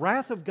 the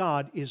wrath of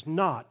God is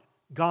not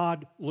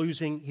God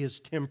losing His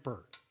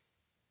temper.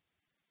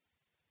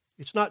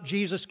 It's not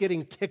Jesus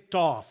getting ticked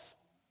off.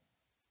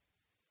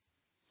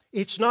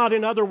 It's not,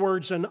 in other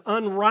words, an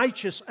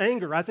unrighteous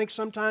anger. I think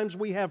sometimes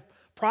we have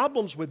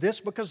problems with this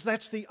because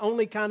that's the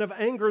only kind of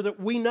anger that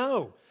we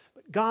know.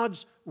 But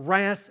God's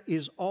wrath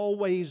is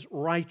always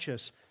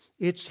righteous.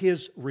 It's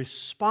His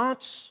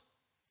response,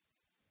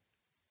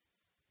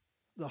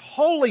 the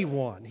Holy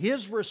One,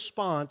 His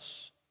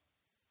response,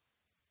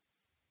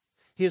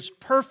 His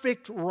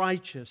perfect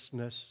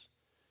righteousness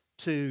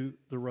to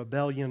the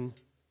rebellion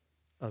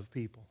of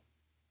people.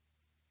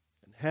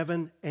 And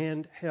heaven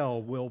and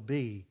hell will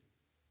be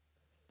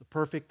the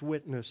perfect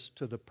witness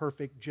to the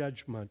perfect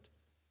judgment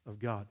of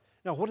God.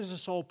 Now, what does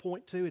this all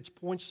point to? It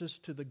points us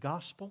to the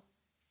gospel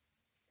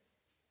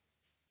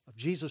of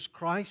Jesus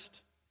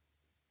Christ,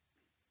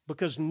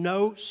 because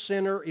no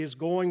sinner is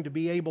going to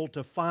be able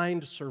to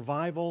find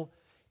survival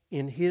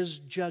in his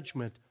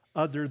judgment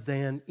other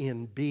than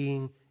in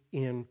being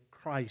in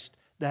Christ.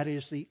 That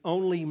is the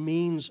only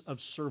means of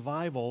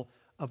survival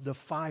of the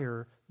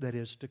fire that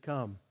is to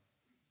come.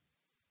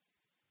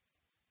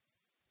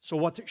 So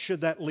what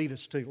should that lead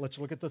us to? Let's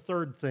look at the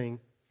third thing.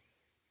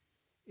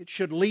 It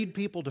should lead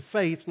people to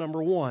faith,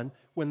 number one,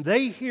 when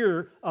they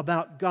hear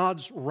about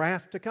God's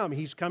wrath to come.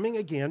 He's coming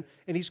again,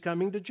 and He's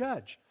coming to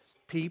judge.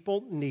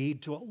 People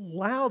need to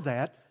allow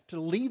that to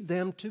lead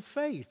them to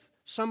faith.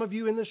 Some of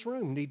you in this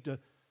room need to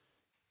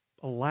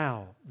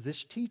allow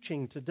this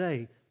teaching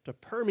today to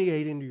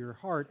permeate into your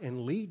heart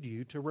and lead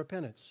you to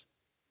repentance,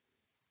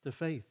 to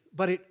faith.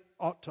 But it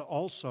ought to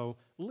also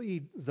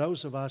lead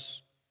those of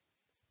us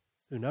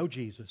who know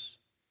Jesus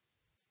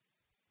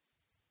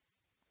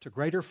to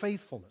greater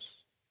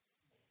faithfulness.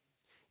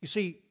 You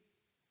see,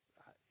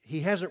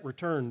 He hasn't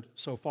returned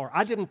so far.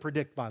 I didn't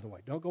predict, by the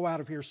way. Don't go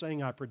out of here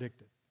saying I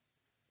predicted.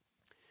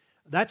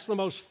 That's the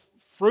most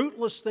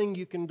fruitless thing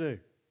you can do.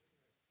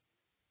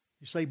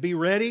 You say, be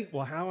ready.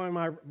 Well, how am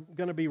I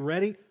going to be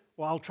ready?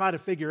 Well, I'll try to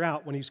figure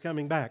out when He's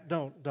coming back.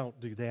 Don't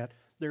do that.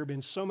 There have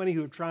been so many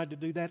who have tried to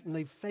do that, and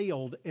they've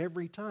failed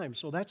every time.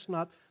 So that's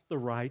not the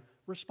right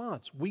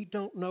response. We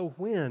don't know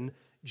when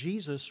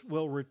Jesus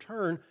will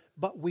return,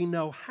 but we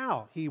know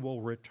how He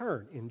will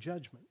return in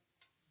judgment.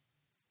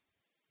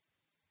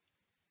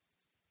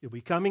 He'll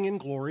be coming in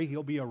glory.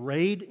 He'll be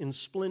arrayed in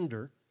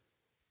splendor.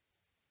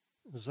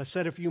 As I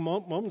said a few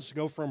moments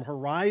ago, from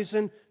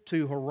horizon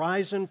to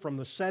horizon, from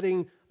the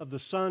setting of the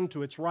sun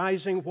to its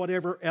rising,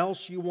 whatever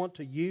else you want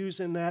to use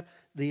in that,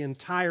 the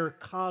entire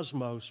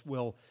cosmos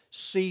will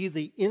see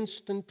the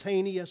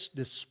instantaneous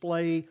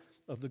display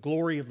of the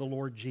glory of the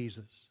Lord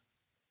Jesus.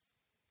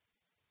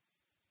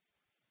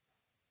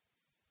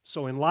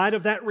 So in light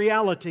of that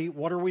reality,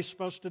 what are we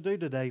supposed to do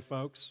today,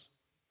 folks?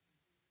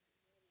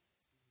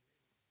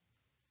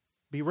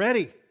 Be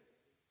ready.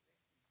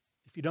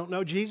 If you don't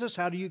know Jesus,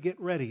 how do you get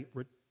ready?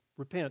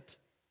 Repent.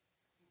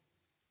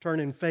 Turn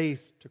in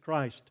faith to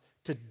Christ.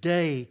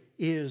 Today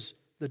is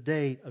the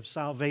day of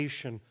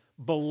salvation.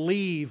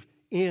 Believe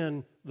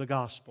in the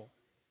gospel.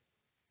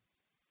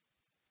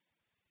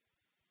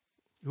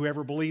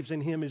 Whoever believes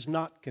in Him is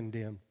not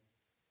condemned.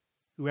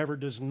 Whoever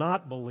does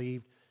not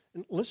believe,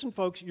 and listen,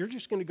 folks, you're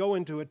just going to go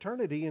into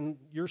eternity in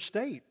your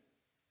state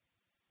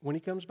when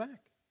He comes back.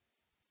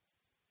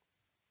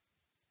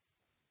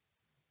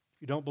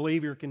 If you don't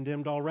believe, you're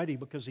condemned already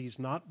because he's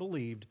not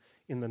believed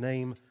in the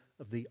name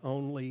of the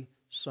only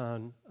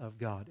Son of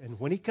God. And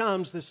when He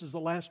comes, this is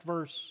the last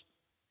verse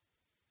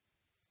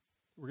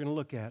we're going to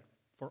look at.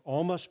 For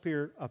all must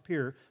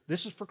appear,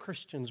 this is for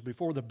Christians,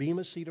 before the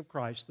bema seat of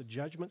Christ, the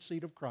judgment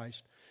seat of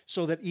Christ,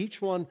 so that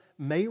each one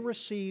may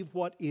receive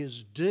what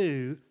is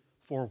due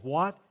for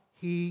what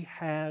he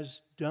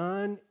has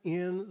done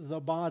in the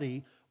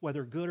body,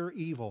 whether good or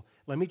evil.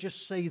 Let me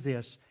just say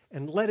this,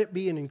 and let it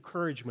be an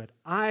encouragement.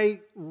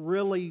 I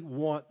really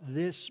want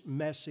this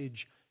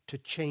message to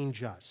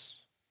change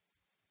us.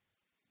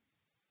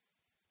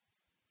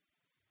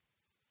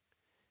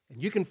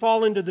 And you can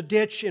fall into the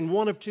ditch in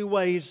one of two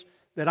ways: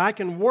 that I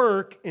can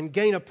work and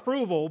gain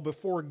approval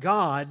before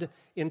God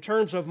in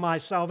terms of my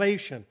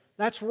salvation.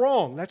 That's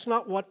wrong. That's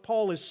not what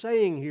Paul is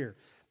saying here.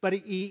 But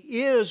he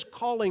is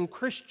calling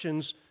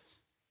Christians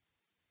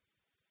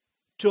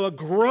to a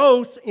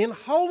growth in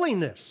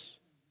holiness.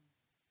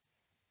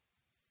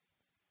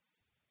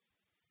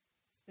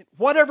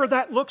 Whatever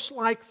that looks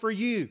like for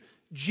you,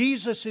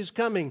 Jesus is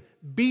coming.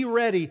 Be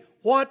ready.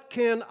 What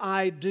can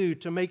I do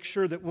to make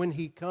sure that when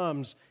He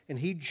comes and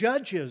He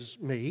judges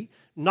me,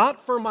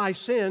 not for my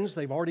sins,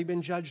 they've already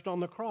been judged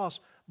on the cross,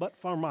 but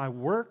for my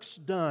works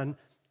done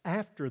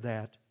after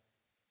that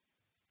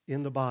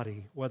in the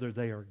body, whether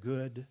they are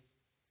good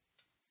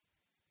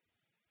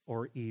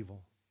or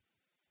evil?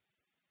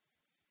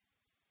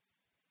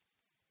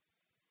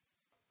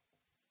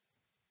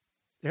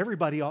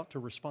 Everybody ought to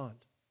respond.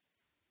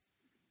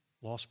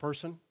 Lost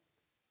person,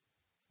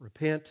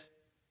 repent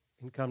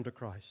and come to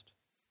Christ.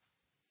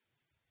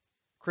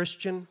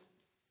 Christian,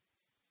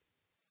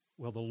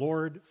 will the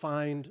Lord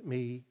find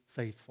me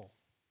faithful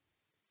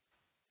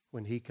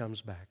when He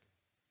comes back?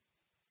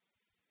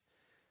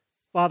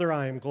 Father,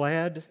 I am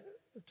glad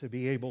to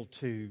be able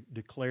to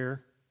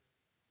declare,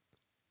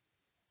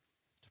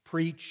 to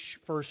preach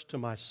first to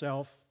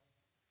myself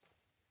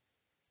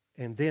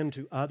and then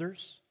to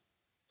others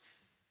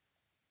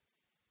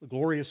the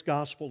glorious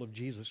gospel of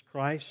Jesus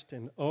Christ.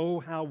 And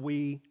oh, how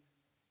we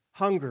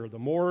hunger. The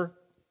more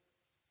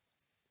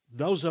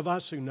those of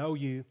us who know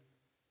You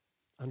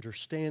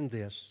understand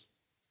this,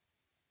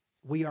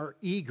 we are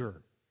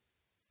eager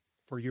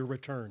for Your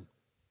return.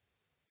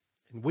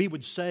 And we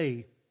would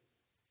say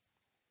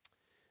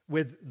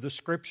with the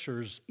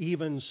Scriptures,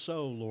 even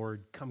so,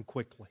 Lord, come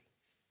quickly.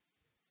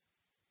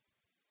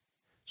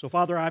 So,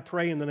 Father, I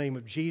pray in the name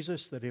of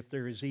Jesus that if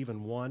there is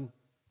even one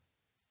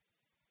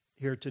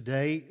here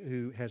today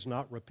who has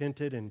not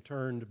repented and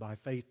turned by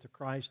faith to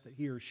Christ, that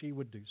he or she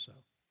would do so.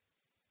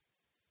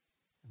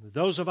 And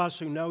those of us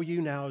who know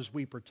You now, as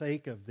we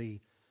partake of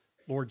the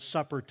Lord's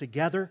Supper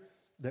together,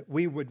 that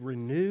we would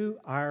renew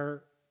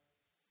our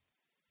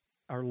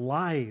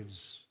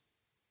lives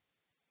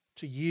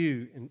to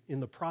You in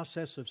the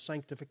process of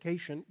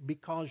sanctification,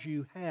 because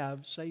You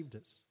have saved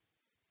us.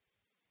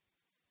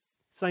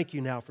 Thank You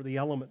now for the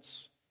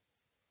elements,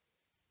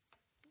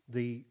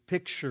 the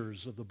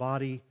pictures of the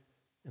body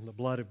in the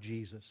blood of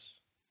Jesus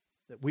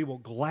that we will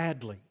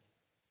gladly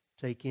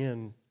take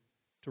in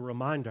to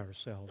remind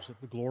ourselves of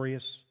the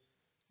glorious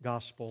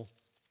gospel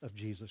of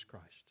Jesus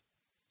Christ.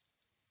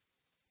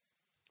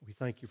 We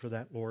thank you for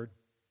that, Lord.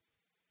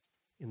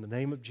 In the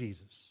name of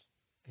Jesus,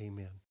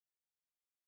 amen.